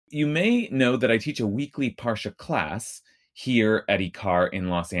you may know that I teach a weekly Parsha class here at ICAR in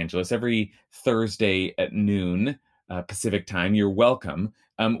Los Angeles every Thursday at noon Pacific time. You're welcome.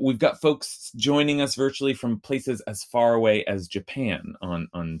 We've got folks joining us virtually from places as far away as Japan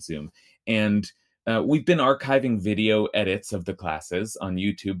on Zoom. And we've been archiving video edits of the classes on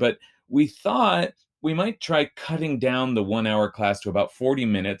YouTube, but we thought we might try cutting down the 1 hour class to about 40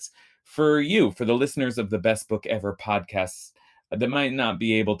 minutes for you, for the listeners of the Best Book Ever podcasts that might not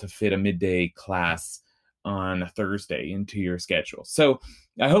be able to fit a midday class on a Thursday into your schedule. So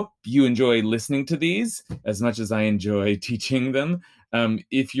I hope you enjoy listening to these as much as I enjoy teaching them.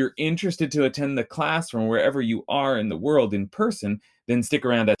 If you're interested to attend the class from wherever you are in the world in person, then stick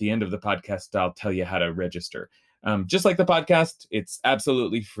around at the end of the podcast. I'll tell you how to register. Just like the podcast, it's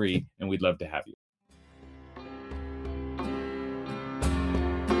absolutely free, and we'd love to have you.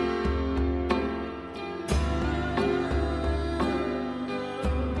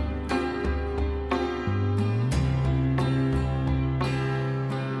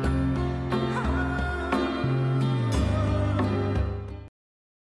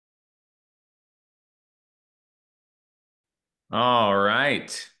 All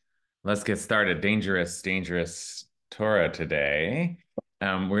right, let's get started. Dangerous Torah today.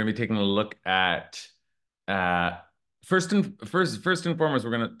 We're gonna be taking a look at first and foremost,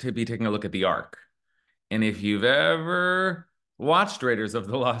 we're gonna be taking a look at the Ark. And if you've ever watched Raiders of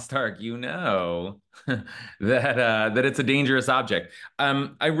the Lost Ark, you know that it's a dangerous object.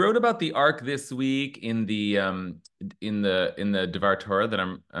 I wrote about the Ark this week in the Devar Torah that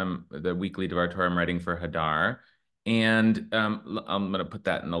I'm the weekly Devar Torah I'm writing for Hadar, and I'm gonna put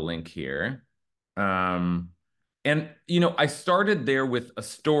that in the link here. And I started there with a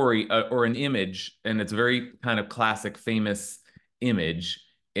story or an image, and it's a very kind of classic, famous image.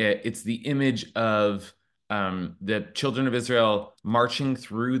 It's the image of the children of Israel marching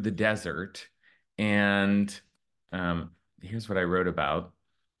through the desert. And here's what I wrote about.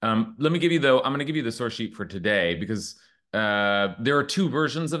 Let me give you, though, I'm going to give you the source sheet for today because there are two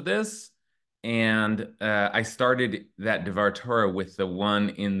versions of this. And I started that Devar Torah with the one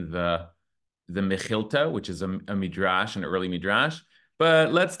in the Mechilta, which is a midrash, an early midrash.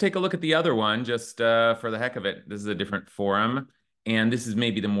 But let's take a look at the other one just for the heck of it. This is a different forum, and this is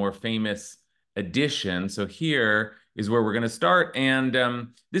maybe the more famous edition. So here is where we're going to start, and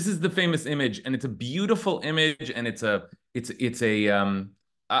this is the famous image, and it's a beautiful image, and I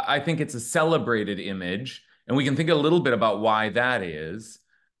think it's a celebrated image, and we can think a little bit about why that is.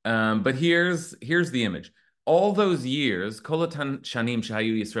 But here's the image. All those years, Kolatan Shanim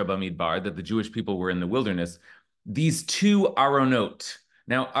Shahayu Yisrael Bamidbar, that the Jewish people were in the wilderness, these two Aronot.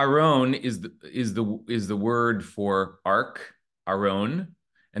 Now, Aron is the word for ark, Aron,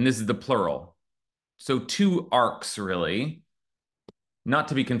 and this is the plural. So two arks, really, not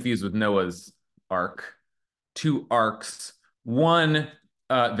to be confused with Noah's ark. Two arks. One,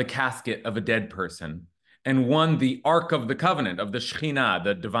 the casket of a dead person, and one, the ark of the covenant, of the Shekhinah,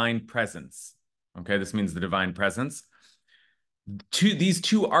 the divine presence. Okay, this means the divine presence. These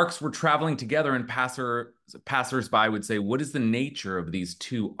two arks were traveling together, and passersby would say, what is the nature of these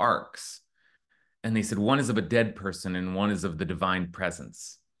two arks? And they said, one is of a dead person and one is of the divine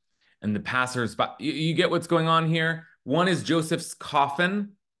presence. And the passersby, you get what's going on here? One is Joseph's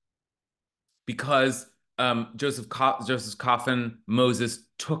coffin, because Joseph's coffin Moses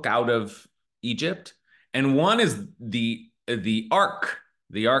took out of Egypt. And one is the ark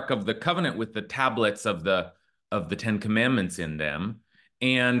of the covenant with the tablets of the Ten Commandments in them.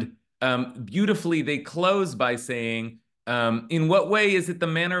 And beautifully, they close by saying, in what way is it the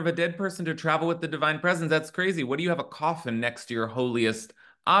manner of a dead person to travel with the divine presence? That's crazy. What do you have a coffin next to your holiest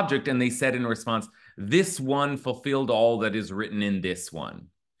object? And they said in response, this one fulfilled all that is written in this one.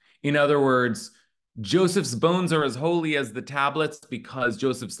 In other words, Joseph's bones are as holy as the tablets because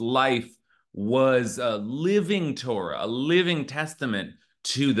Joseph's life was a living Torah, a living testament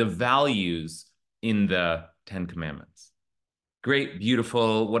to the values in the Ten Commandments. Great,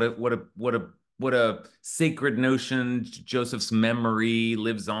 beautiful. What a sacred notion. Joseph's memory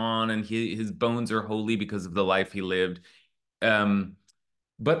lives on, and his bones are holy because of the life he lived.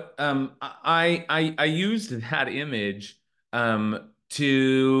 But I used that image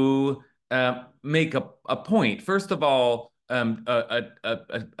to make a point. First of all, a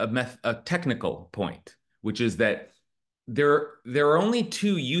technical point, which is that there are only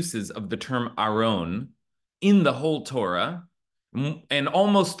two uses of the term Aron in the whole Torah, and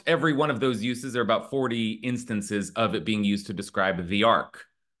almost every one of those uses, there are about 40 instances of it being used to describe the ark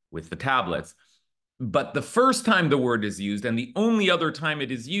with the tablets. But the first time the word is used, and the only other time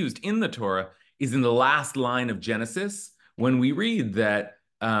it is used in the Torah, is in the last line of Genesis, when we read that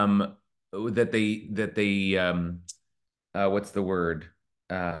what's the word?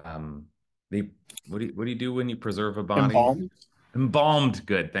 Um, they what do you do when you preserve a body? Embalmed. Embalmed.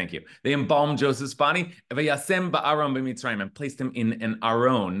 Good, thank you. They embalmed Joseph's body, v'yasem ba'aron b'mitzrayim, and placed him in an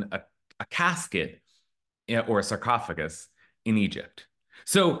aron, a casket, or a sarcophagus in Egypt.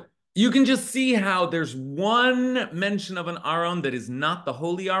 So you can just see how there's one mention of an aron that is not the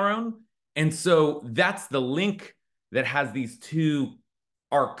holy aron, and so that's the link that has these two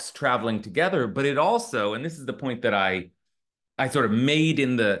arcs traveling together. But it also, and this is the point that I sort of made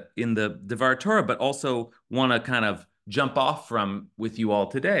in the Devar Torah, but also want to kind of jump off from with you all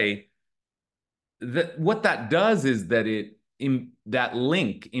today. That what that does is that that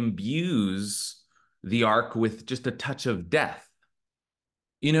link imbues the arc with just a touch of death.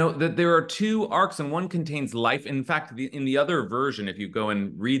 You know, that there are two arcs and one contains life. In fact, in the other version, if you go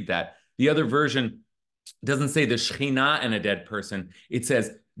and read that, the other version doesn't say the Shekhinah and a dead person. It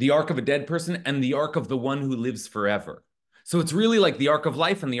says the ark of a dead person and the ark of the one who lives forever. So it's really like the ark of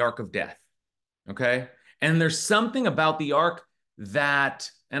life and the ark of death. Okay. And there's something about the ark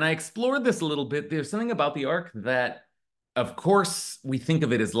that, and I explored this a little bit, there's something about the ark that, of course, we think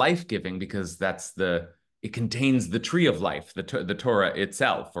of it as life-giving because it contains the tree of life, the Torah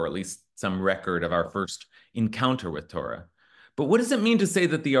itself, or at least some record of our first encounter with Torah. But what does it mean to say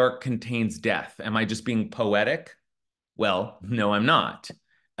that the ark contains death? Am I just being poetic? Well, no, I'm not.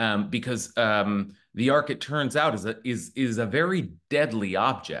 Because the ark, it turns out, is a very deadly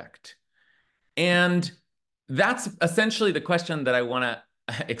object. And that's essentially the question that I want to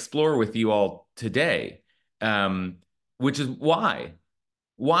explore with you all today, which is why?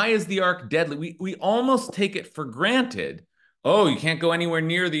 Why is the ark deadly? We almost take it for granted. Oh, you can't go anywhere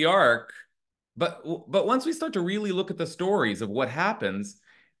near the ark. But once we start to really look at the stories of what happens,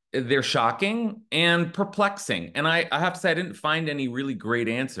 they're shocking and perplexing. And I have to say, I didn't find any really great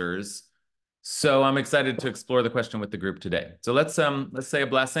answers. So I'm excited to explore the question with the group today. So let's say a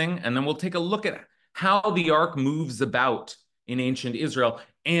blessing, and then we'll take a look at how the ark moves about in ancient Israel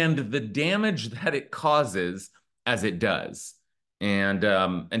and the damage that it causes as it does. And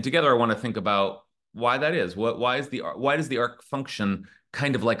together I want to think about why that is. Why does the ark function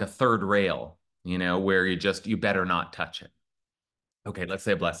kind of like a third rail, you know, where you better not touch it. Okay, let's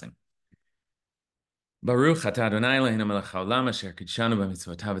say a blessing. Baruch atah Adonai Eloheinu melech haolam asher kidshanu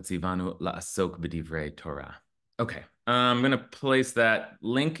b'mitzvotav v'tzivanu la'asok b'divrei Torah. Okay, I'm going to place that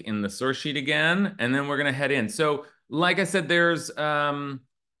link in the source sheet again, and then we're going to head in. So, like I said, there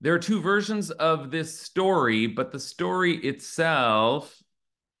are two versions of this story, but the story itself,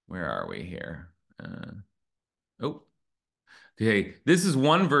 where are we here? Okay, this is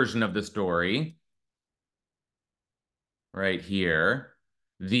one version of the story right here.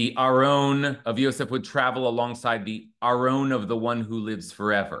 The Aron of Yosef would travel alongside the Aron of the one who lives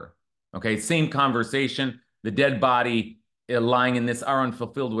forever. Okay, same conversation. The dead body lying in this Aron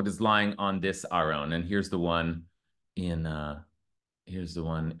fulfilled what is lying on this Aron. And here's the one in, oh,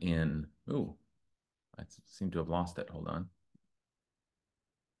 I seem to have lost it. Hold on.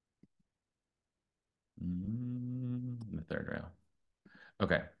 The third rail.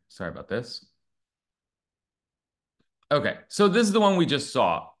 Okay, sorry about this. Okay, so this is the one we just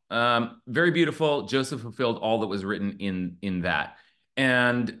saw. Very beautiful. Joseph fulfilled all that was written in that,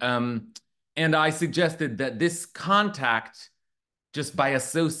 and I suggested that this contact, just by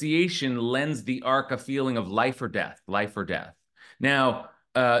association, lends the ark a feeling of life or death, life or death. Now,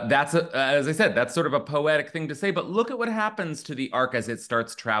 as I said, that's sort of a poetic thing to say, but look at what happens to the ark as it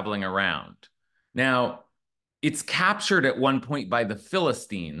starts traveling around. Now, it's captured at one point by the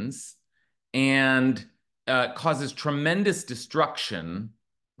Philistines, and causes tremendous destruction.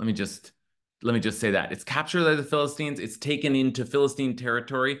 Let me just say that. It's captured by the Philistines. It's taken into Philistine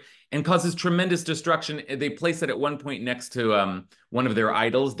territory and causes tremendous destruction. They place it at one point next to one of their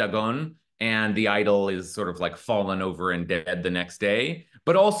idols, Dagon, and the idol is sort of like fallen over and dead the next day.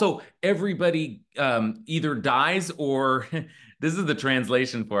 But also everybody either dies or this is the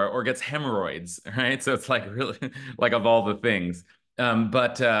translation for it, or gets hemorrhoids, right? So it's like really like of all the things.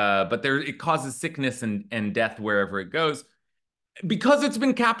 But it causes sickness and death wherever it goes because it's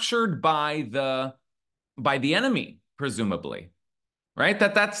been captured by the enemy, presumably, right?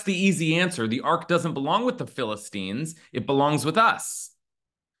 That's the easy answer. The ark doesn't belong with the Philistines; it belongs with us.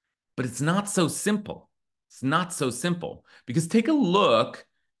 But it's not so simple. It's not so simple because take a look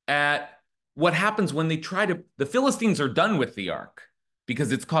at what happens when the Philistines are done with the ark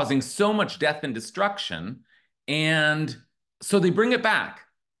because it's causing so much death and destruction, and so they bring it back.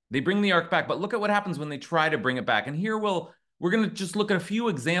 They bring the ark back, but look at what happens when they try to bring it back. And here we're going to just look at a few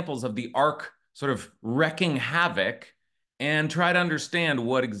examples of the ark sort of wrecking havoc and try to understand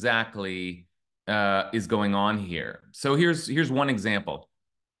what exactly is going on here. So here's one example.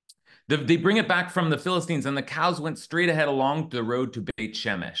 They bring it back from the Philistines, and the cows went straight ahead along the road to Beit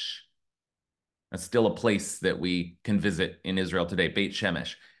Shemesh. That's still a place that we can visit in Israel today, Beit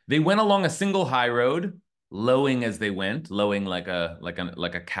Shemesh. They went along a single high road, lowing as they went, lowing like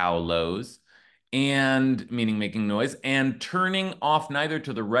a cow lows, and meaning making noise, and turning off neither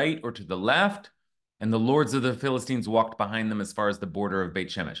to the right or to the left. And the lords of the Philistines walked behind them as far as the border of Beit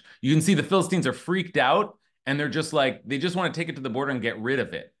Shemesh. You can see the Philistines are freaked out, and they're just like, they just want to take it to the border and get rid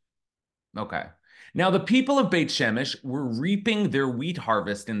of it. Okay. Now, the people of Beit Shemesh were reaping their wheat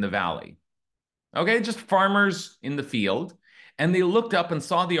harvest in the valley. Okay, just farmers in the field. And they looked up and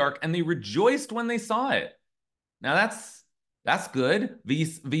saw the ark, and they rejoiced when they saw it. Now, that's good.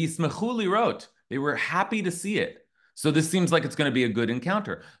 V'yismechu lirot. They were happy to see it. So this seems like it's going to be a good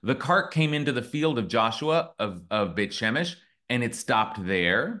encounter. The cart came into the field of Joshua of Beit Shemesh, and it stopped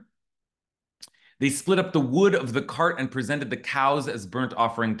there. They split up the wood of the cart and presented the cows as burnt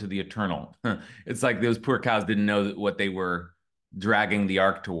offering to the Eternal. It's like those poor cows didn't know what they were dragging the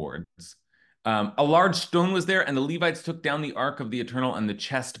ark towards. A large stone was there, and the Levites took down the ark of the Eternal and the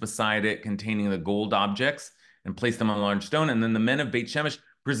chest beside it containing the gold objects and placed them on a large stone. And then the men of Beit Shemesh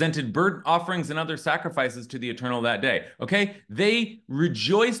presented burnt offerings and other sacrifices to the Eternal that day. Okay, they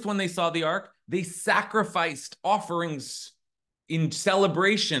rejoiced when they saw the ark. They sacrificed offerings in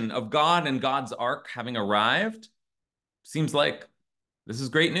celebration of God and God's ark having arrived. Seems like this is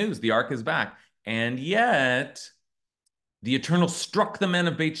great news. The ark is back. And yet, the Eternal struck the men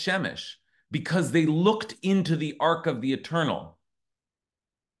of Beit Shemesh because they looked into the ark of the Eternal.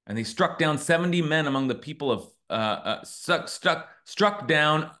 And they struck down 70 men among the people of, struck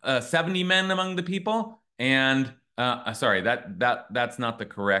down 70 men among the people. And, sorry, that's not the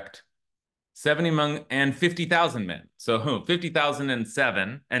correct 70 among and 50,000 men. So 50,000 and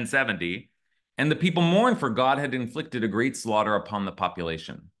 70. And the people mourned, for God had inflicted a great slaughter upon the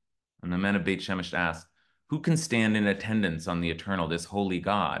population. And the men of Beit Shemesh asked, who can stand in attendance on the Eternal, this holy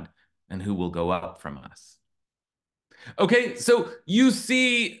God, and who will go up from us? Okay, so you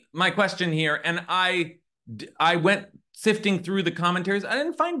see my question here, and I went sifting through the commentaries. I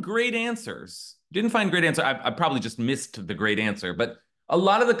didn't find great answers. I probably just missed the great answer, but a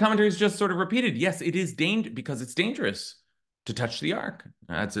lot of the commentaries just sort of repeated, yes, it is because it's dangerous to touch the ark.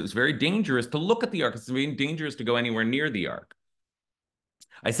 It's very dangerous to look at the ark. It's very dangerous to go anywhere near the ark.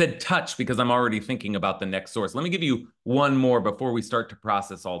 I said touch because I'm already thinking about the next source. Let me give you one more before we start to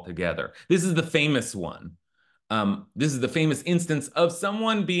process all together. This is the famous one. This is the famous instance of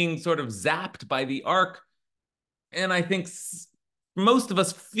someone being sort of zapped by the ark. And I think most of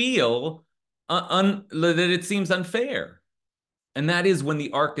us feel that it seems unfair. And that is when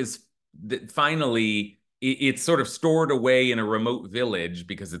the ark is finally, it's sort of stored away in a remote village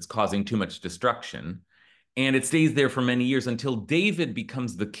because it's causing too much destruction. And it stays there for many years until David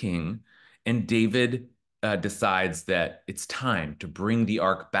becomes the king. And David decides that it's time to bring the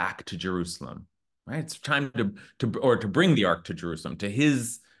ark back to Jerusalem, right? It's time to bring the ark to Jerusalem, to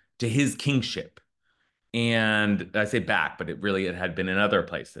his kingship. And I say back, but it had been in other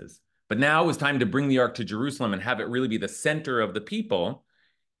places. But now it was time to bring the ark to Jerusalem and have it really be the center of the people.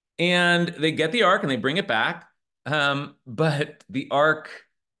 And they get the ark and they bring it back. But the ark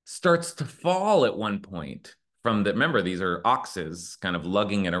starts to fall at one point remember, these are oxes kind of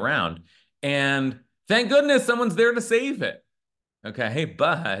lugging it around. And thank goodness someone's there to save it. Okay,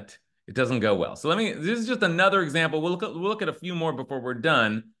 but it doesn't go well. So this is just another example. We'll look at a few more before we're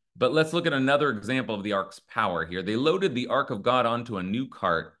done. But let's look at another example of the ark's power here. They loaded the ark of God onto a new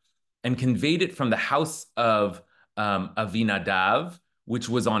cart and conveyed it from the house of Avinadav, which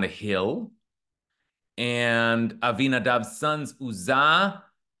was on a hill. And Avinadav's sons Uzzah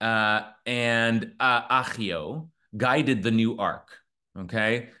and Achio guided the new ark.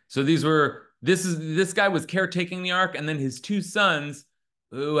 Okay, so this guy was caretaking the ark, and then his two sons,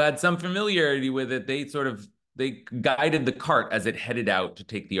 who had some familiarity with it, they guided the cart as it headed out to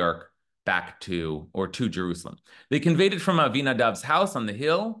take the ark back to Jerusalem. They conveyed it from Avinadav's house on the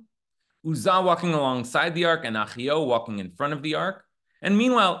hill, Uzzah walking alongside the ark and Achio walking in front of the ark. And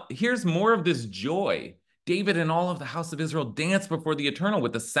meanwhile, here's more of this joy. David and all of the house of Israel danced before the Eternal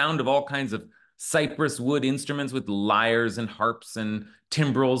with the sound of all kinds of cypress wood instruments with lyres and harps and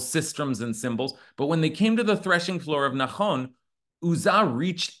timbrels, sistrums and cymbals. But when they came to the threshing floor of Nachon, Uzzah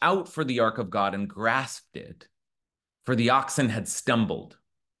reached out for the ark of God and grasped it, for the oxen had stumbled.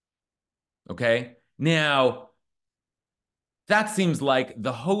 Okay? Now, that seems like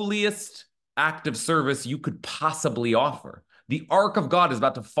the holiest act of service you could possibly offer. The ark of God is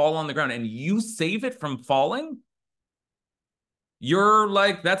about to fall on the ground, and you save it from falling? You're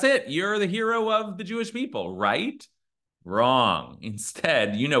like, that's it. You're the hero of the Jewish people, right? Wrong.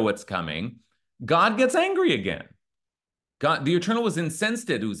 Instead, you know what's coming. God gets angry again. God, the Eternal was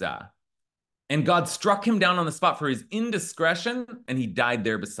incensed at Uzzah, and God struck him down on the spot for his indiscretion, and he died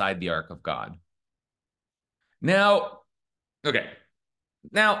there beside the ark of God. Now, okay.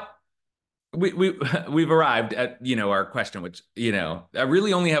 Now, we've arrived at our question, which I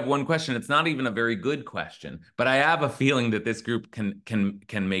really only have one question. It's not even a very good question, but I have a feeling that this group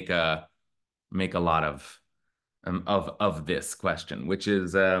can make a lot of this question, which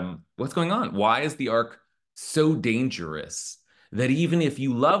is what's going on? Why is the ark so dangerous that even if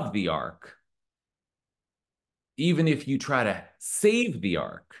you love the ark, even if you try to save the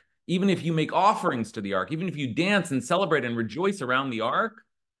ark, even if you make offerings to the ark, even if you dance and celebrate and rejoice around the ark,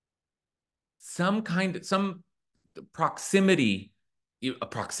 some proximity, a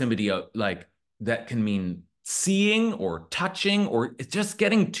proximity of, like, that can mean seeing or touching or just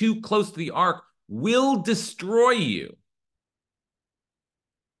getting too close to the ark will destroy you.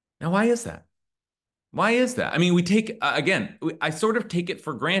 Now, why is that? Why is that? I mean, we take again, I sort of take it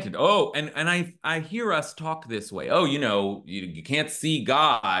for granted. Oh, and I hear us talk this way. Oh, you can't see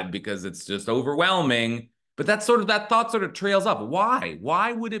God because it's just overwhelming. But that thought sort of trails up. Why?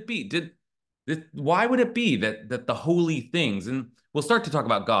 Why would it be? Why would it be that the holy things, and we'll start to talk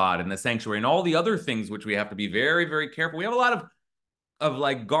about God and the sanctuary and all the other things which we have to be very, very careful. We have a lot of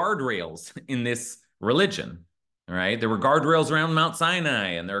like guardrails in this religion. All right. There were guardrails around Mount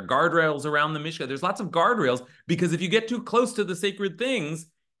Sinai, and there are guardrails around the Mishkan. There's lots of guardrails because if you get too close to the sacred things,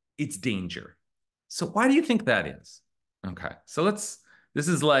 it's danger. So why do you think that is? Okay. So this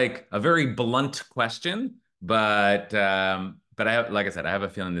is like a very blunt question, but I have, like I said, I have a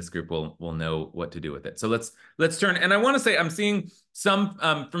feeling this group will know what to do with it. So let's turn. And I want to say I'm seeing some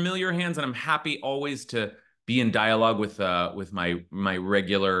familiar hands, and I'm happy always to be in dialogue with my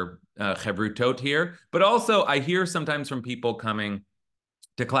regular chevrutot here. But also, I hear sometimes from people coming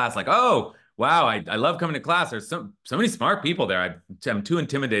to class like, oh, wow, I love coming to class. There's so many smart people there. I'm too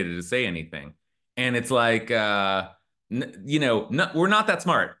intimidated to say anything. And it's like, we're not that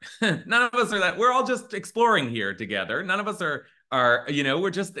smart. None of us are that. We're all just exploring here together. None of us are we're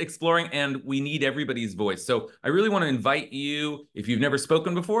just exploring, and we need everybody's voice. So I really want to invite you, if you've never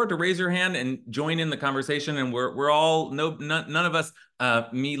spoken before, to raise your hand and join in the conversation. And we're all, none of us,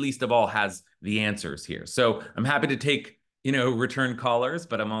 me least of all, has the answers here. So I'm happy to take return callers,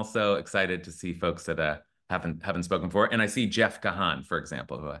 but I'm also excited to see folks that haven't spoken before. And I see Jeff Kahan, for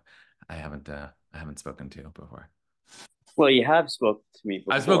example, who I haven't spoken to before. Well, you have spoken to me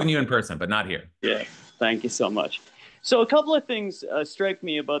before. I've spoken to you in person, but not here. Yeah, thank you so much. So a couple of things strike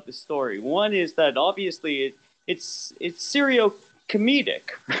me about the story. One is that obviously it's serio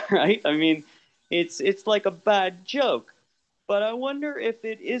comedic, right? I mean, it's like a bad joke. But I wonder if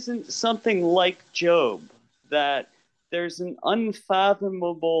it isn't something like Job, that there's an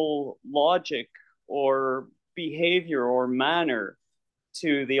unfathomable logic or behavior or manner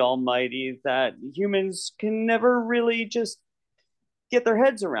to the Almighty that humans can never really just get their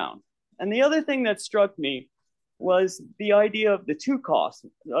heads around. And the other thing that struck me was the idea of the two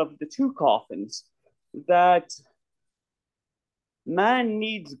coffins, that man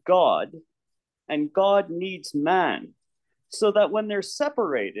needs God and God needs man, so that when they're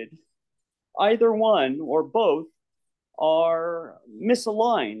separated, either one or both are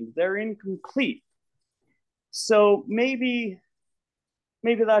misaligned, they're incomplete. So maybe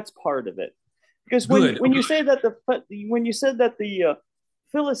that's part of it. Because when you say that the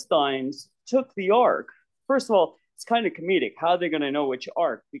Philistines took the ark, first of all, it's kind of comedic. How are they going to know which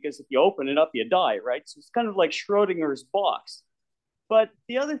ark? Because if you open it up, you die, right? So it's kind of like Schrodinger's box. But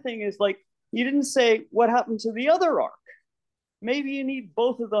the other thing is, like, you didn't say what happened to the other ark. Maybe you need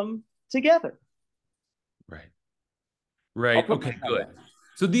both of them together. Right. Okay, good.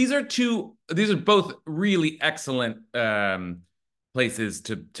 So these are both really excellent places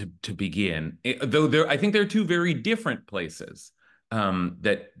to begin. Though I think they're two very different places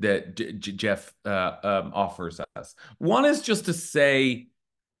that Jeff offers us. One is just to say,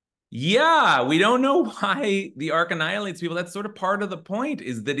 yeah, we don't know why the ark annihilates people. That's sort of part of the point,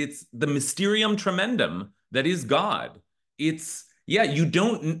 is that it's the mysterium tremendum that is God. You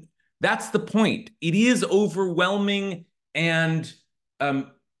don't, that's the point. It is overwhelming, and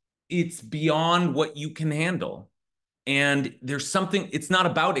it's beyond what you can handle. And there's something, it's not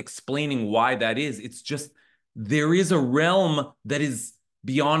about explaining why that is. It's just, there is a realm that is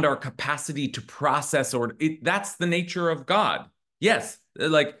beyond our capacity to process, that's the nature of God. Yes,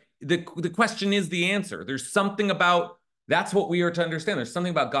 like the question is the answer. There's something about That's what we are to understand. There's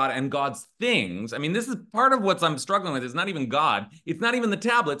something about God and God's things. I mean, this is part of what I'm struggling with. It's not even God. It's not even the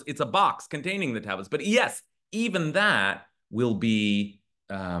tablets. It's a box containing the tablets. But yes, even that will be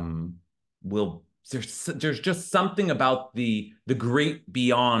will there's just something about the great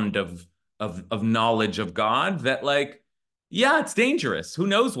beyond of knowledge of God that like yeah, it's dangerous. Who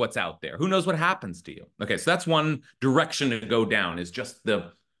knows what's out there? Who knows what happens to you? Okay, so that's one direction to go down is just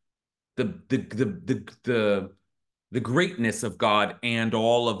the the greatness of God and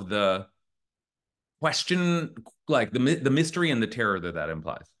all of the question, like the mystery and the terror that that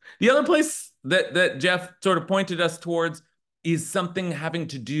implies. The other place that Jeff sort of pointed us towards is something having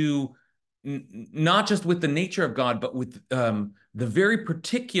to do not just with the nature of God, but with the very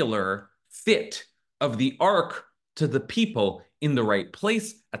particular fit of the ark to the people in the right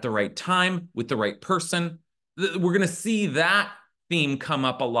place at the right time with the right person. We're going to see that theme come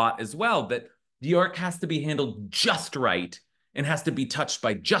up a lot as well, that the ark has to be handled just right and has to be touched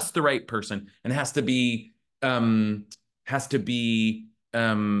by just the right person and has to be in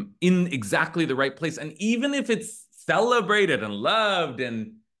exactly the right place. And even if it's celebrated and loved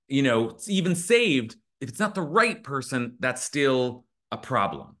and you know even saved, if it's not the right person, that's still a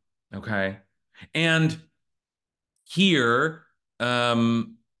problem. Okay, and here, uh,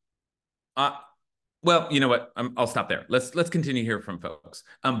 well, you know what? I'll stop there. Let's continue here from folks.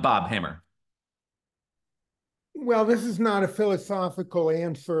 Bob Hammer. Well, this is not a philosophical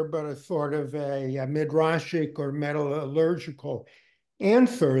answer, but a sort of a midrashic or metallurgical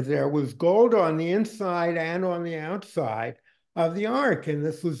answer. There was gold on the inside and on the outside of the ark, and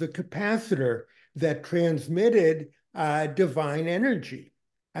this was a capacitor that transmitted divine energy,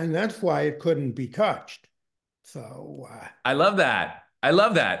 and that's why it couldn't be touched. So I love that. I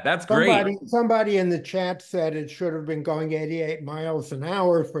love that. That's great. somebody in the chat said it should have been going 88 miles an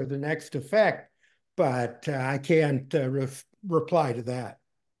hour for the next effect, but I can't reply to that.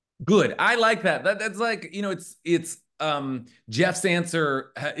 Good. I like that. That's like, you know, it's Jeff's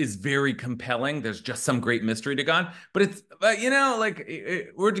answer is very compelling. There's just some great mystery to God, but it's you know, like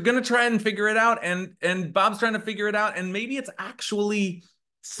we're gonna try and figure it out, and Bob's trying to figure it out, and maybe it's actually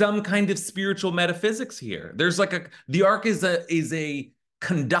some kind of spiritual metaphysics here. There's like the ark is a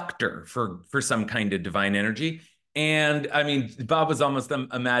conductor for some kind of divine energy. And I mean, Bob was almost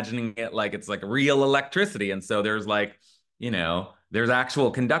imagining it like it's like real electricity. And so there's like, you know, there's actual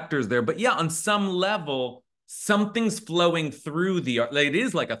conductors there. But yeah, on some level, something's flowing through like, it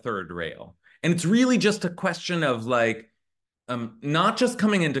is like a third rail. And it's really just a question of like, not just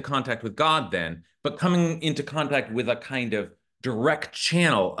coming into contact with God then, but coming into contact with a kind of direct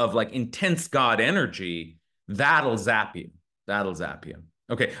channel of like intense God energy. That'll zap you. That'll zap you.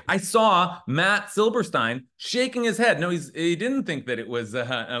 Okay, I saw Matt Silberstein shaking his head. No, he didn't think that it was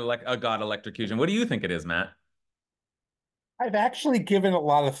like a God electrocution. What do you think it is, Matt? I've actually given a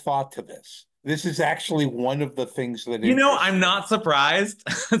lot of thought to this. This is actually one of the things that You know, interests I'm me. not surprised.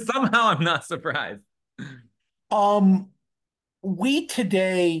 Somehow I'm not surprised. Um, we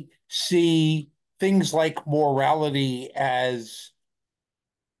today see things like morality as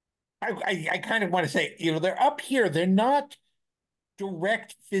I kind of want to say, you know, they're up here. They're not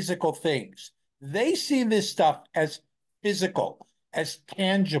direct physical things. They see this stuff as physical, as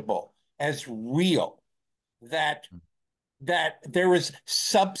tangible, as real, that that there is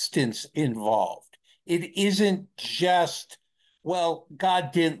substance involved. It isn't just, well,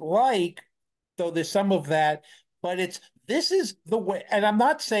 God didn't like, though there's some of that, but it's this is the way. And I'm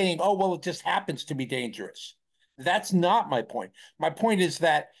not saying, oh, well, it just happens to be dangerous. That's not my point. My point is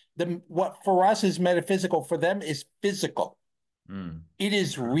that the what for us is metaphysical, for them is physical. Mm. It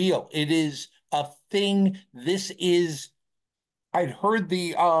is real. It is a thing. This is, I'd heard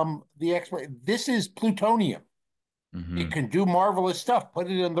the expert, this is plutonium. Mm-hmm. It can do marvelous stuff. Put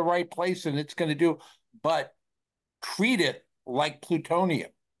it in the right place and it's going to do, but treat it like plutonium.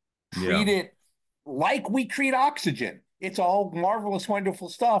 Yeah. Treat it like we treat oxygen. It's all marvelous, wonderful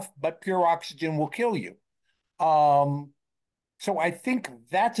stuff, but pure oxygen will kill you. So I think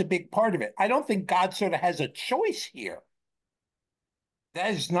that's a big part of it. I don't think God sort of has a choice here.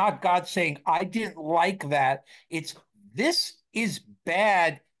 That is not God saying, I didn't like that. It's this is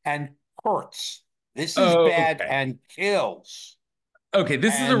bad and hurts. This is Oh, bad okay. and kills. Okay, And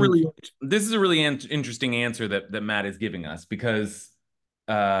this is a really interesting answer that Matt is giving us because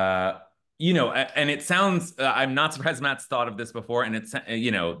uh you know and it sounds I'm not surprised Matt's thought of this before and it's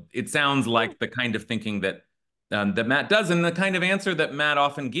you know it sounds like the kind of thinking that that Matt does and the kind of answer that Matt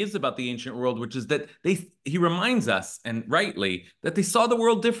often gives about the ancient world, which is that he reminds us and rightly that they saw the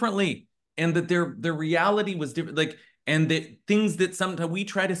world differently and that their reality was different. Like and the things that sometimes we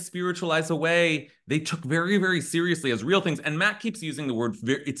try to spiritualize away, they took very, very seriously as real things. And Matt keeps using the word,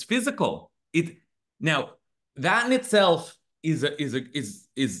 it's physical. Now that in itself is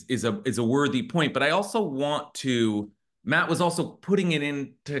a worthy point, but I also want to, Matt was also putting it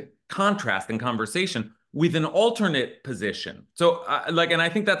into contrast and conversation with an alternate position. So and I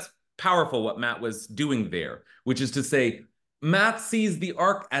think that's powerful what Matt was doing there, which is to say, Matt sees the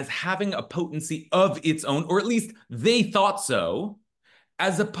ark as having a potency of its own, or at least they thought so,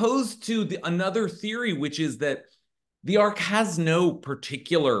 as opposed to another theory, which is that the ark has no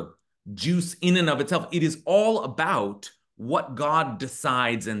particular juice in and of itself. It is all about what God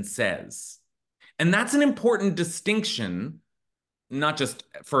decides and says. And that's an important distinction, not just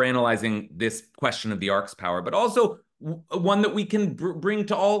for analyzing this question of the ark's power, but also one that we can bring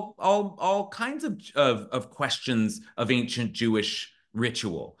to all kinds of questions of ancient Jewish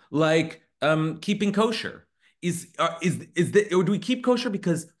ritual, like keeping kosher. Or do we keep kosher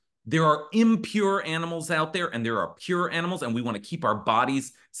because there are impure animals out there and there are pure animals, and we want to keep our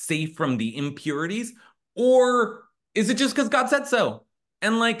bodies safe from the impurities? Or is it just because God said so?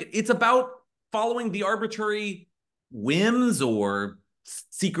 And like it's about following the arbitrary whims or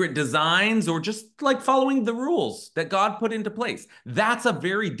secret designs, or just like following the rules that God put into place. That's a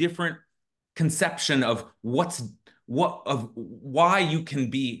very different conception of why you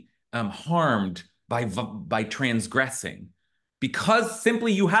can be harmed by transgressing, because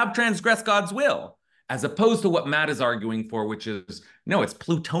simply you have transgressed God's will, as opposed to what Matt is arguing for, which is no, it's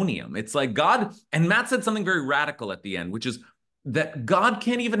plutonium. It's like God, and Matt said something very radical at the end, which is that God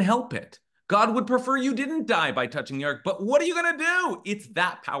can't even help it. God would prefer you didn't die by touching the ark, but what are you going to do? It's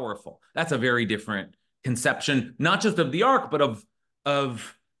that powerful. That's a very different conception, not just of the ark, but of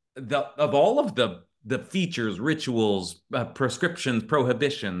all of the features, rituals, prescriptions,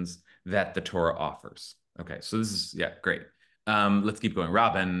 prohibitions that the Torah offers. Okay, so this is, yeah, great. Let's keep going.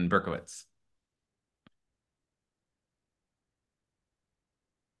 Robin Berkowitz.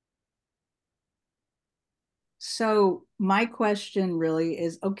 So my question really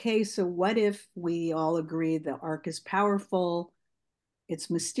is, okay, so what if we all agree the ark is powerful, it's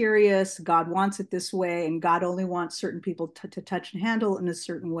mysterious, God wants it this way, and God only wants certain people to touch and handle in a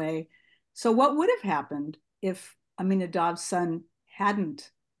certain way. So what would have happened if Aminadab's son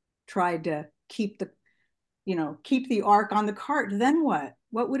hadn't tried to keep the ark on the cart? Then what?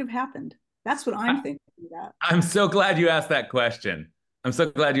 What would have happened? That's what I'm thinking about. I'm so glad you asked that question. I'm so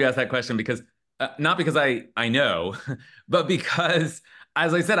glad you asked that question because not because I know, but because,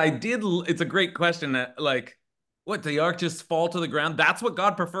 as I said, it's a great question. Like, what, the ark just fall to the ground? That's what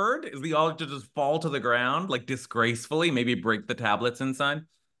God preferred? Is the ark to just fall to the ground, like disgracefully, maybe break the tablets inside?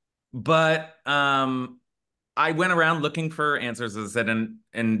 But I went around looking for answers, as I said,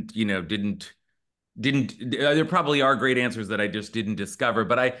 and didn't there probably are great answers that I just didn't discover.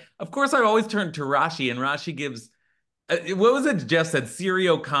 But of course, I always turn to Rashi, and Rashi gives what was it Jeff said?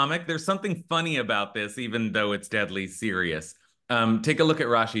 Serio-comic. There's something funny about this, even though it's deadly serious. Take a look at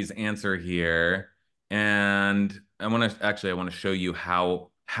Rashi's answer here, and I want to show you how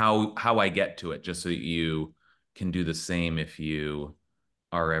I get to it, just so that you can do the same if you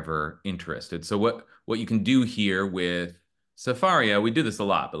are ever interested. So what you can do here with Safaria, we do this a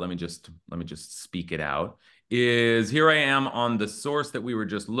lot, but let me just speak it out. Is here I am on the source that we were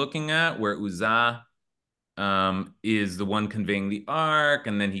just looking at, where Uzzah is the one conveying the ark,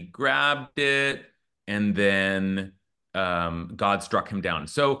 and then he grabbed it, and then God struck him down.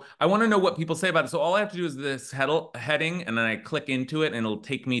 So I want to know what people say about it. So all I have to do is this heading, and then I click into it, and it'll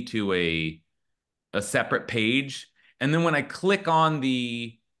take me to a separate page. And then when I click on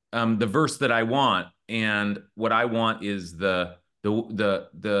the verse that I want, and what I want is the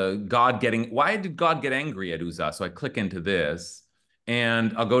God getting, why did God get angry at Uzzah? So I click into this,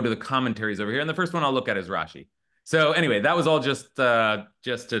 and I'll go to the commentaries over here. And the first one I'll look at is Rashi. So anyway, that was all just a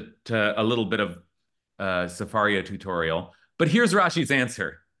little bit of Safaria tutorial. But here's Rashi's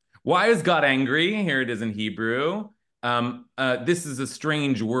answer. Why is God angry? Here it is in Hebrew. This is a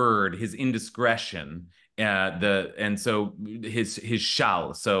strange word, his indiscretion. And so his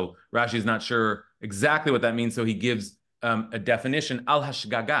shal. So Rashi's not sure exactly what that means. So he gives a definition, al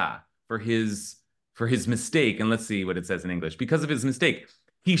hashgaga, for his mistake. And let's see what it says in English. Because of his mistake,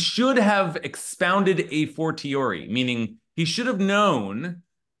 he should have expounded a fortiori, meaning he should have known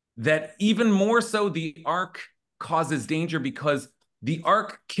that even more so the ark causes danger, because the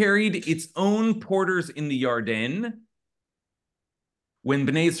ark carried its own porters in the Yarden when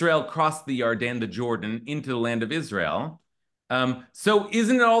Bnei Israel crossed the Yarden, the Jordan, into the land of Israel. So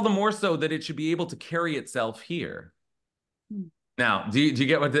isn't it all the more so that it should be able to carry itself here? Now, do you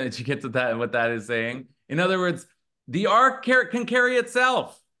get what that is saying? In other words, The ark can carry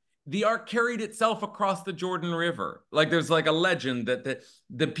itself. The ark carried itself across the Jordan River. Like there's like a legend that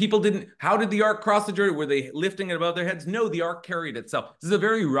the people didn't. How did the ark cross the Jordan? Were they lifting it above their heads? No, the ark carried itself. This is a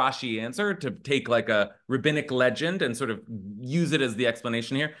very Rashi answer to take like a rabbinic legend and sort of use it as the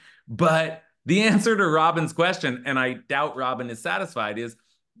explanation here. But the answer to Robin's question, and I doubt Robin is satisfied, is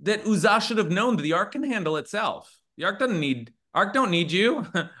that Uzzah should have known that the ark can handle itself. The ark doesn't need Ark don't need you.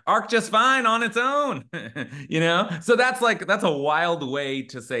 Ark just fine on its own. So that's a wild way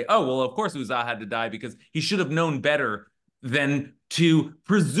to say, oh, well, of course Uzzah had to die because he should have known better than to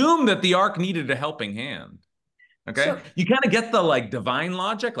presume that the ark needed a helping hand. Okay. So, you kind of get the like divine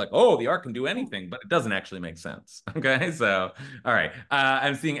logic, like, oh, the ark can do anything, but it doesn't actually make sense. Okay. So, all right.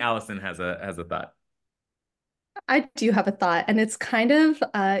 I'm seeing Allison has a thought. I do have a thought, and it's kind of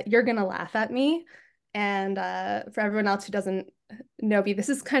you're gonna laugh at me. And for everyone else who doesn't know me, this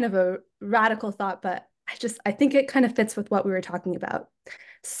is kind of a radical thought, but I think it kind of fits with what we were talking about.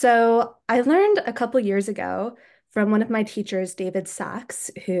 So I learned a couple years ago from one of my teachers, David Sachs,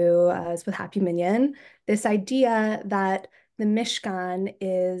 who is with Happy Minyan, this idea that the Mishkan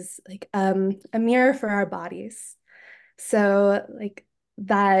is like a mirror for our bodies. So like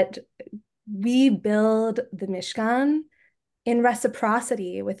that we build the Mishkan in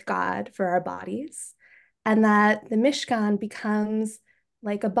reciprocity with God for our bodies, and that the Mishkan becomes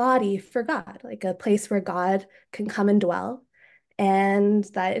like a body for God, like a place where God can come and dwell, and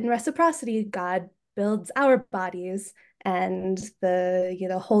that in reciprocity, God builds our bodies, and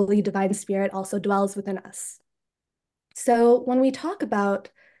the Holy Divine Spirit also dwells within us. So when we talk about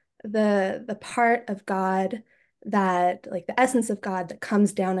the part of God that, like the essence of God that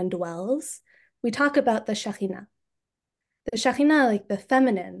comes down and dwells, we talk about the Shekhinah. The Shekhinah, like the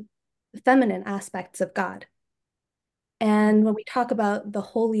feminine aspects of God. And when we talk about the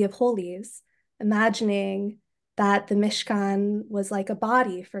Holy of Holies, imagining that the Mishkan was like a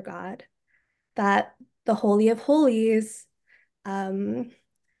body for God, that the Holy of Holies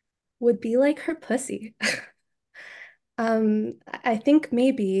would be like her pussy. I think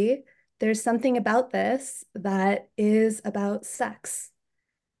maybe there's something about this that is about sex,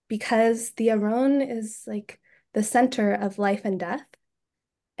 because the Aron is like the center of life and death.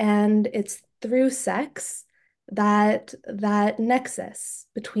 And it's through sex that that nexus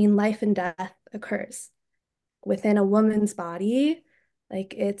between life and death occurs within a woman's body.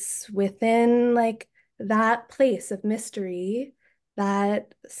 Like it's within like that place of mystery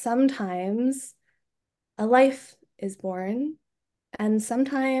that sometimes a life is born and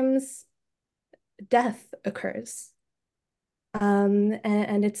sometimes death occurs.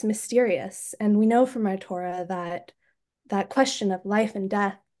 And it's mysterious. And we know from our Torah that that question of life and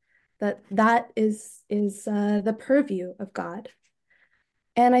death, that is the purview of God.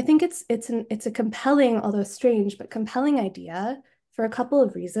 And I think it's a compelling, although strange, but compelling idea for a couple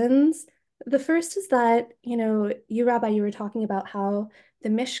of reasons. The first is that, you, Rabbi, you were talking about how the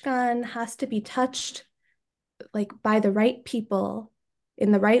Mishkan has to be touched like by the right people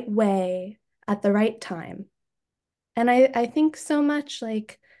in the right way at the right time. And I think so much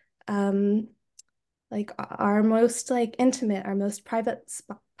like our most like intimate, our most private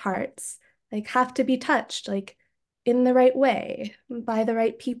parts like have to be touched like in the right way by the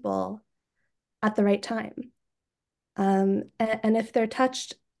right people at the right time. And if they're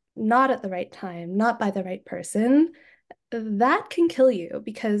touched not at the right time, not by the right person, that can kill you,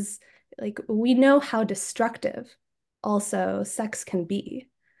 because like we know how destructive also sex can be.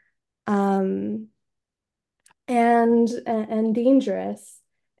 Um, and dangerous.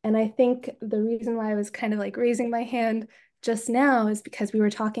 And I think the reason why I was kind of like raising my hand just now is because we were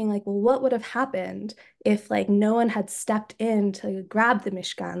talking like, well, what would have happened if like no one had stepped in to grab the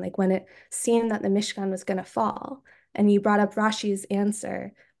Mishkan, like when it seemed that the Mishkan was going to fall? And you brought up Rashi's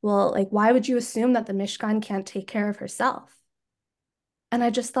answer. Well, like, why would you assume that the Mishkan can't take care of herself? And I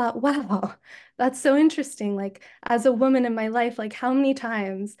just thought, wow, that's so interesting. Like, as a woman in my life, like, how many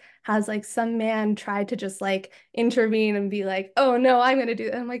times has like some man tried to just like intervene and be like, oh no, I'm gonna do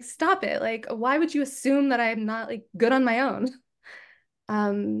that. I'm like, stop it. Like, why would you assume that I'm not like good on my own?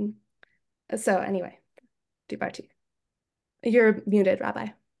 Um, so anyway, Dubarty. You're muted, Rabbi.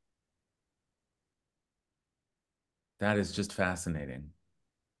 That is just fascinating.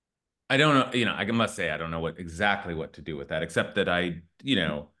 I don't know, I must say I don't know exactly what to do with that, except that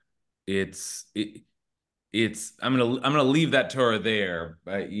it's I'm gonna leave that Torah there,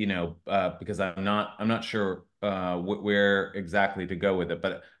 because I'm not sure where exactly to go with it.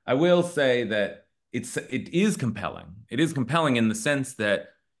 But I will say that it is compelling. It is compelling in the sense that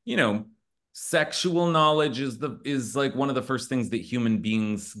sexual knowledge is like one of the first things that human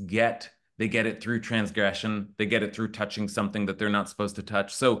beings get. They get it through transgression. They get it through touching something that they're not supposed to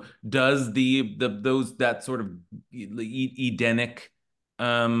touch. So does that sort of Edenic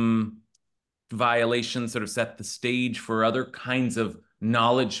violation sort of set the stage for other kinds of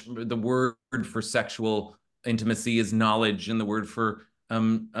knowledge? The word for sexual intimacy is knowledge, and the word for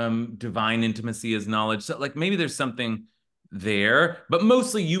divine intimacy is knowledge. So like maybe there's something there, but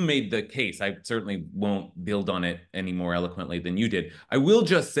mostly you made the case. I certainly won't build on it any more eloquently than you did. I will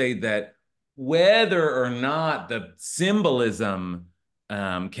just say that whether or not the symbolism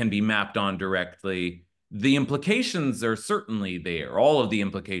can be mapped on directly, the implications are certainly there. All of the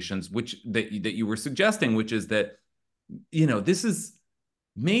implications, which that you were suggesting, which is that this is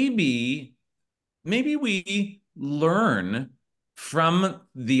maybe we learn from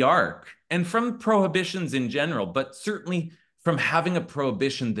the ark and from prohibitions in general, but certainly from having a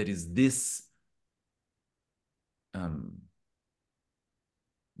prohibition that is this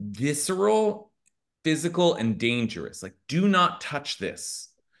visceral, physical, and dangerous. Like, do not touch this.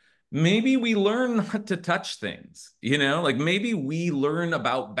 Maybe we learn not to touch things, like maybe we learn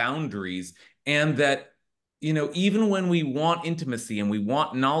about boundaries, and that, even when we want intimacy and we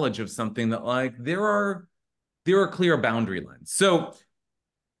want knowledge of something, that like there are clear boundary lines. So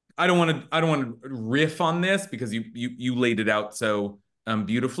I don't want to riff on this because you laid it out so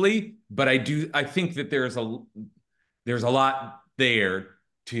beautifully, but I think that there's a lot there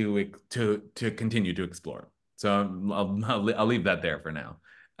to continue to explore. So I'll leave that there for now.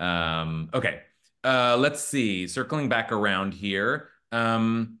 Okay. Let's see. Circling back around here.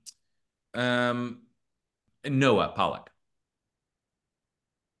 Noah Pollock.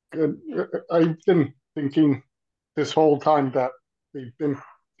 Good. I've been thinking this whole time that we've been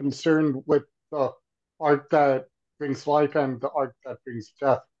concerned with the art that brings life and the art that brings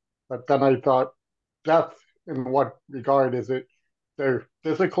death. But then I thought, death in what regard? Is it their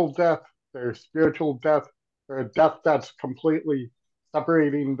physical death, their spiritual death, or a death that's completely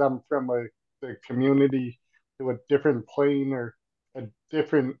separating them from the community to a different plane or a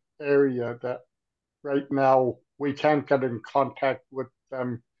different area that right now we can't get in contact with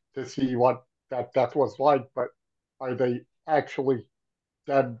them to see what that death was like, but are they actually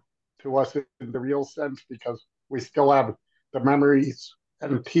dead to us in the real sense? Because we still have the memories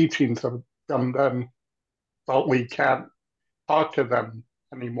and teachings of them then, but we can't talk to them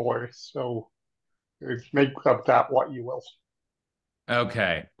anymore. So make of that what you will.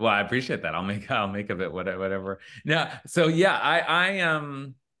 Okay. Well, I appreciate that. I'll make of it whatever. Now, so yeah,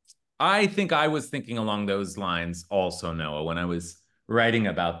 I think I was thinking along those lines also, Noah, when I was writing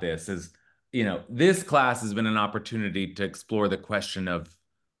about this. Is this class has been an opportunity to explore the question of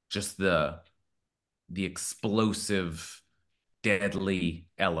just the explosive, deadly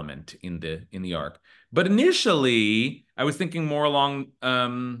element in the arc. But initially, I was thinking more along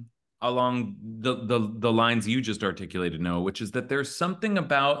the lines you just articulated, Noah, which is that there's something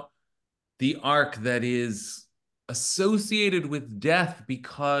about the arc that is associated with death,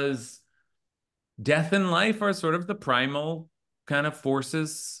 because death and life are sort of the primal kind of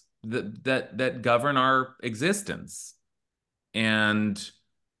forces that govern our existence. And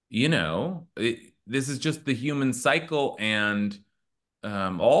this is just the human cycle, and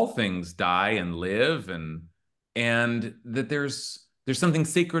all things die and live, and that there's something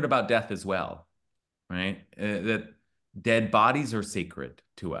sacred about death as well, right? That dead bodies are sacred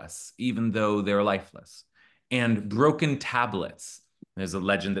to us, even though they're lifeless. And broken tablets. There's a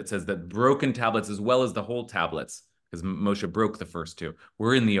legend that says that broken tablets, as well as the whole tablets, because Moshe broke the first two,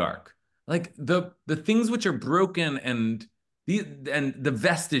 were in the ark. Like the things which are broken and the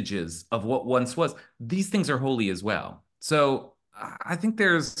vestiges of what once was, these things are holy as well. So I think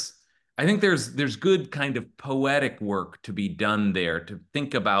there's good kind of poetic work to be done there, to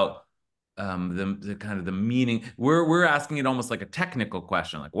think about the kind of the meaning. We're asking it almost like a technical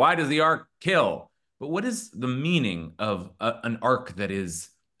question, like why does the ark kill? But what is the meaning of an ark that is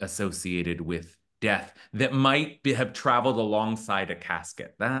associated with death, that might have traveled alongside a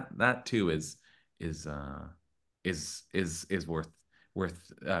casket? That too is worth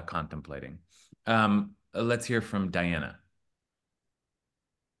contemplating. Let's hear from Diana.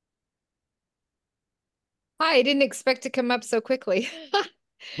 Hi, I didn't expect to come up so quickly.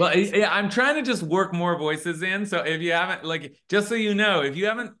 Well, yeah, I'm trying to just work more voices in. So if you haven't, just so you know, if you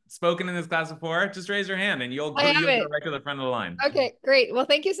haven't spoken in this class before, just raise your hand and you'll go right to the front of the line. Okay, great. Well,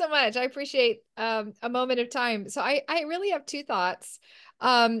 thank you so much. I appreciate a moment of time. So I really have two thoughts.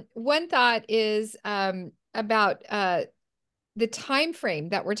 One thought is about the time frame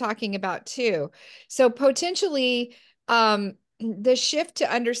that we're talking about too. So potentially the shift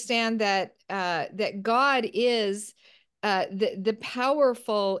to understand that that God is the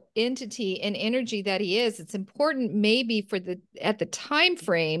powerful entity and energy that he is. It's important maybe for at the time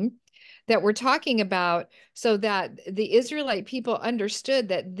frame that we're talking about, so that the Israelite people understood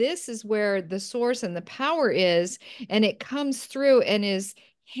that this is where the source and the power is, and it comes through and is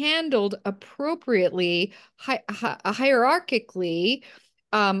handled appropriately, hierarchically,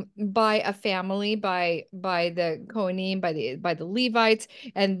 by a family, by the Kohanim, by the Levites,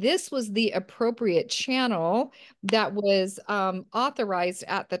 and this was the appropriate channel that was authorized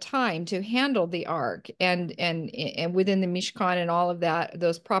at the time to handle the ark, and within the Mishkan and all of that,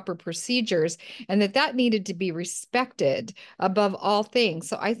 those proper procedures, and that needed to be respected above all things.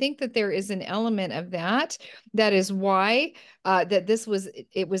 So I think that there is an element of that. That is why that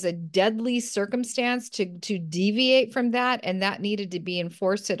it was a deadly circumstance to deviate from that, and that needed to be enforced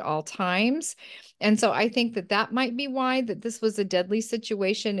at all times. And so I think that might be why that this was a deadly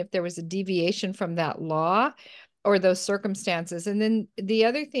situation, if there was a deviation from that law or those circumstances. And then the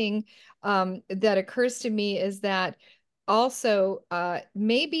other thing that occurs to me is that also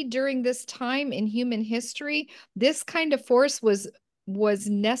maybe during this time in human history, this kind of force was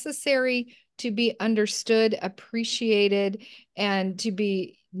necessary to be understood, appreciated, and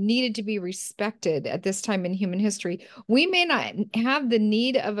needed to be respected at this time in human history. We may not have the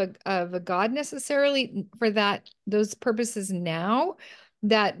need of a God necessarily for those purposes now,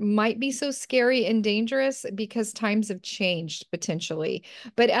 that might be so scary and dangerous, because times have changed potentially.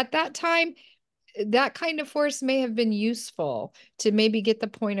 But at that time, that kind of force may have been useful to maybe get the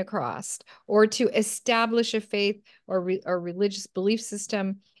point across, or to establish a faith or religious belief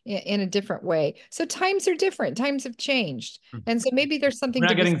system in a different way. So times are different. Times have changed. And so maybe there's something We're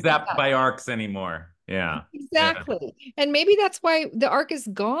to not getting be said zapped by arcs anymore. Yeah. exactly. Yeah. And maybe that's why the ark is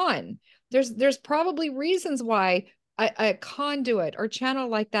gone. There's probably reasons why a conduit or channel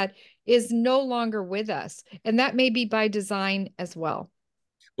like that is no longer with us. And that may be by design as well.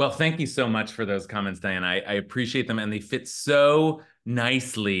 Well, thank you so much for those comments, Diana. I appreciate them, and they fit so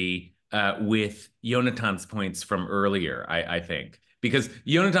nicely with Yonatan's points from earlier, I think. Because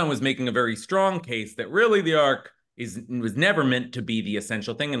Yonatan was making a very strong case that really the ark was never meant to be the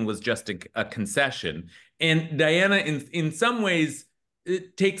essential thing and was just a concession. And Diana, in some ways,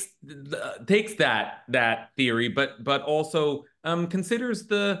 it takes that theory, but also considers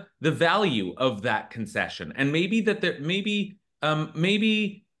the value of that concession, and maybe that there maybe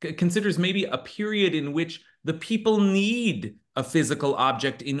considers maybe a period in which the people need a physical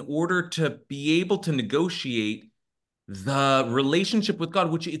object in order to be able to negotiate the relationship with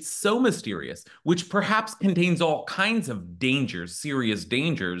God, which it's so mysterious, which perhaps contains all kinds of dangers, serious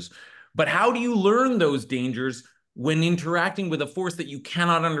dangers. But how do you learn those dangers when interacting with a force that you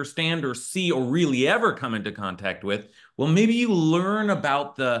cannot understand or see or really ever come into contact with? Well, maybe you learn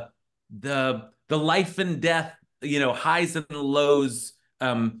about the life and death, highs and lows,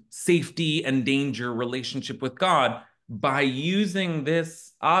 safety and danger relationship with God by using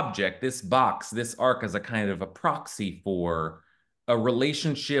this object, this box, this ark, as a kind of a proxy for a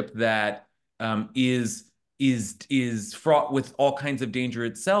relationship that is fraught with all kinds of danger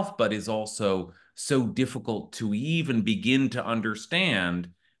itself, but is also so difficult to even begin to understand.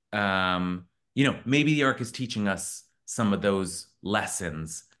 Maybe the ark is teaching us some of those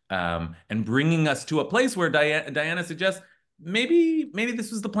lessons, and bringing us to a place where Diana suggests maybe this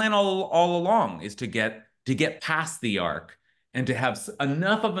was the plan all along, is to get past the ark and to have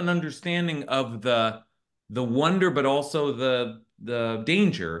enough of an understanding of the wonder, but also the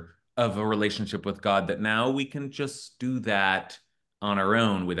danger of a relationship with God, that now we can just do that on our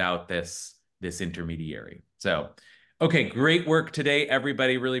own without this intermediary. So, okay, great work today,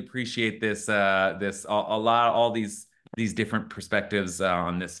 everybody. Really appreciate this. All these different perspectives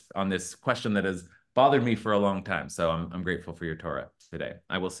on this question that has bothered me for a long time. So I'm grateful for your Torah today.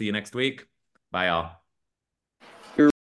 I will see you next week. Bye, all.